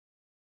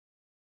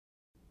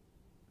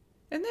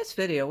In this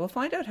video, we'll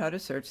find out how to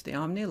search the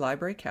Omni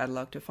Library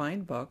Catalog to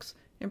find books,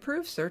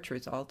 improve search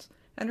results,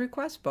 and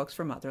request books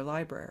from other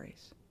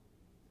libraries.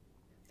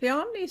 The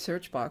Omni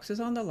search box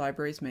is on the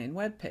library's main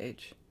web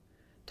page.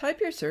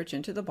 Type your search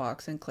into the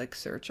box and click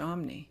Search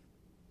Omni.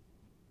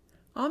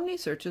 Omni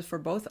searches for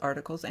both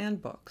articles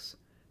and books.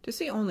 To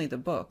see only the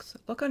books,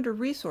 look under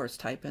Resource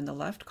Type in the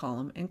left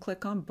column and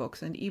click on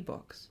Books and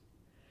eBooks.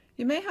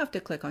 You may have to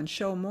click on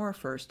Show More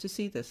first to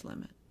see this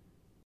limit.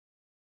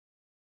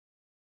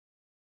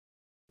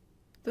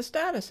 The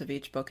status of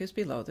each book is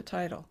below the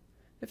title.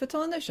 If it's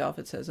on the shelf,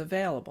 it says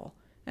Available,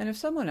 and if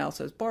someone else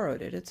has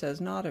borrowed it, it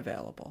says Not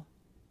Available.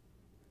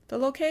 The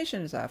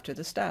location is after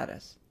the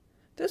status.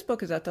 This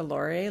book is at the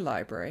Laurier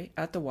Library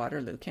at the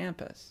Waterloo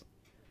campus.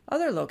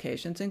 Other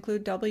locations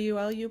include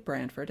WLU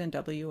Brantford and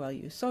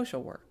WLU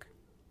Social Work.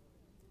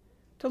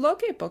 To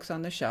locate books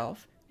on the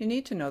shelf, you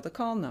need to know the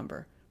call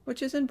number,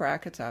 which is in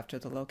brackets after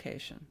the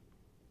location.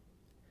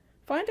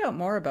 Find out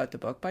more about the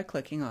book by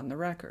clicking on the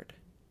record.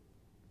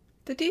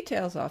 The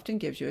details often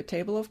gives you a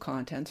table of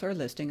contents or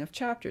listing of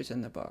chapters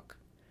in the book.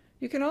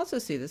 You can also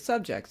see the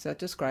subjects that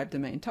describe the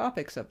main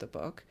topics of the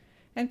book,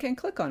 and can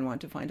click on one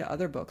to find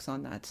other books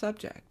on that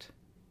subject.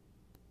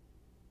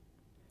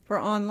 For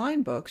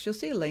online books, you'll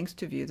see links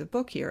to view the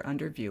book here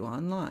under View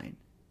Online.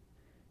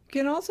 You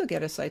can also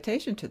get a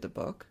citation to the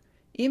book,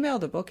 email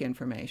the book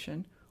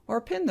information,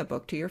 or pin the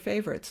book to your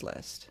favorites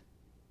list.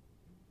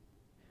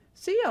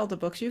 See all the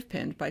books you've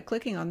pinned by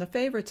clicking on the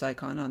Favorites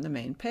icon on the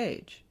main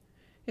page.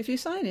 If you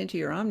sign into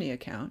your Omni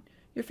account,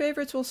 your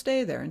favorites will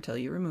stay there until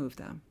you remove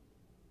them.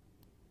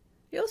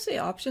 You'll see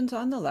options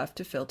on the left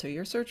to filter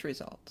your search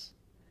results.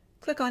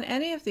 Click on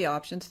any of the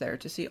options there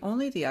to see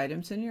only the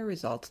items in your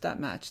results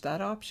that match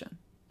that option.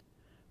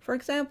 For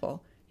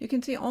example, you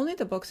can see only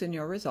the books in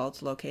your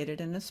results located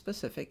in a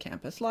specific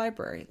campus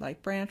library,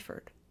 like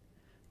Brantford.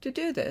 To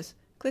do this,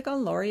 click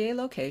on Laurier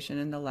Location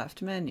in the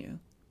left menu.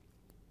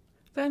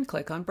 Then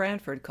click on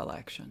Brantford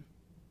Collection.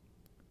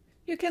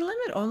 You can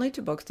limit only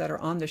to books that are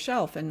on the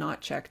shelf and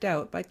not checked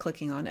out by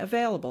clicking on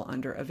Available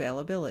under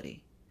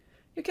Availability.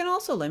 You can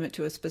also limit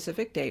to a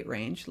specific date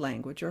range,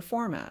 language, or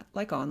format,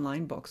 like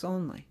online books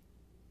only.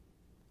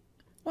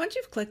 Once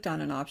you've clicked on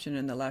an option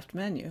in the left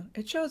menu,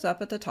 it shows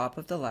up at the top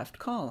of the left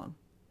column.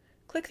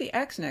 Click the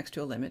X next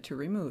to a limit to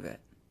remove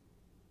it.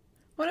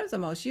 One of the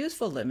most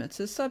useful limits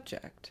is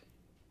Subject.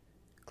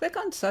 Click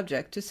on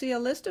Subject to see a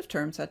list of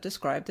terms that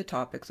describe the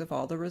topics of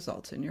all the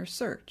results in your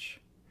search.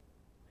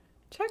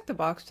 Check the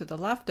box to the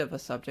left of a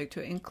subject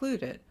to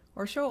include it,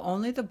 or show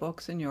only the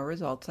books in your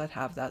results that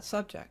have that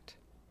subject.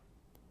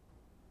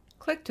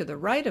 Click to the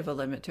right of a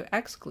limit to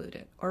exclude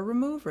it, or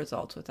remove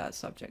results with that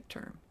subject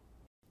term.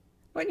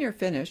 When you're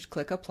finished,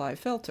 click Apply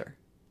Filter.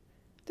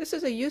 This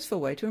is a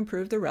useful way to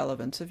improve the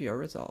relevance of your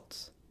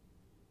results.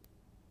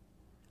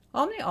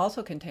 Omni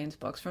also contains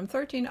books from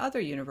 13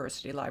 other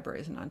university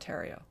libraries in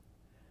Ontario.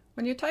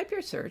 When you type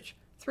your search,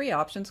 3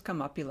 options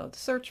come up below the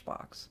search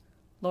box: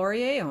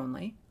 Laurier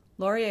Only,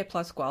 Laurier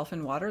plus Guelph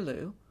and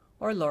Waterloo,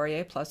 or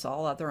Laurier plus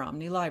all other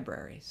Omni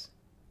libraries.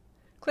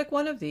 Click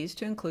one of these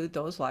to include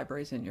those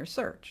libraries in your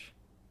search.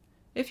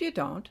 If you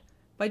don't,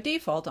 by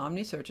default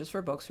Omni searches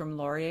for books from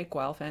Laurier,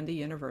 Guelph, and the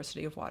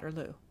University of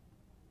Waterloo.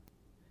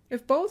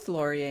 If both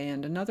Laurier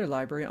and another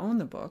library own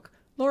the book,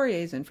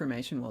 Laurier's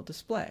information will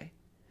display.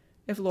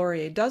 If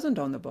Laurier doesn't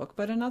own the book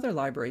but another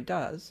library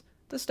does,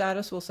 the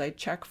status will say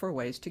Check for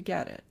ways to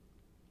get it.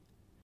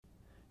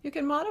 You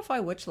can modify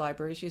which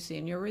libraries you see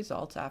in your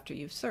results after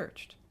you've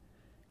searched.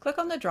 Click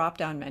on the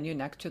drop-down menu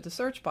next to the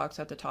search box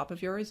at the top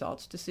of your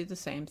results to see the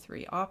same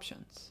 3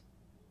 options.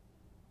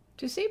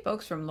 To see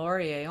books from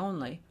Laurier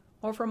only,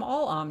 or from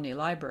all Omni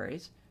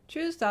libraries,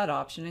 choose that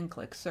option and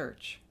click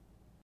Search.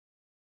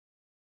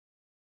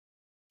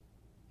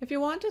 If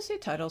you want to see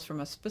titles from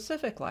a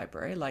specific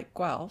library, like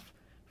Guelph,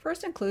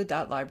 first include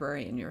that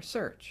library in your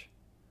search.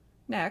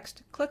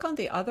 Next, click on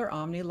the Other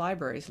Omni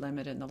Libraries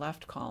limit in the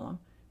left column,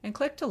 and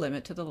click to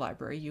limit to the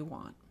library you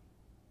want.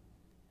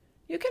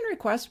 You can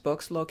request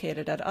books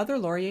located at other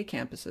Laurier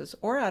campuses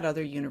or at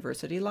other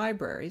university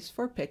libraries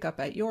for pickup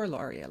at your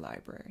Laurier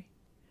library.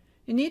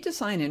 You need to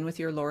sign in with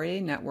your Laurier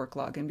network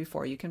login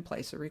before you can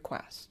place a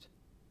request.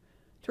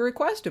 To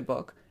request a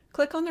book,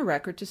 click on the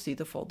record to see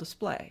the full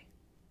display.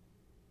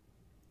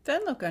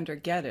 Then look under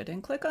Get It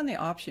and click on the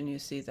option you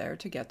see there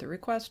to get the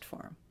request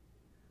form.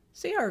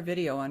 See our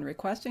video on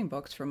requesting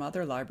books from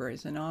other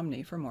libraries in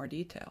Omni for more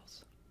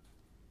details.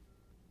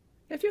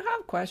 If you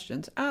have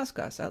questions, ask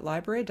us at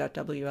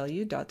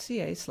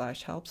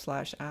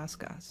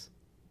library.wlu.ca/help/askus.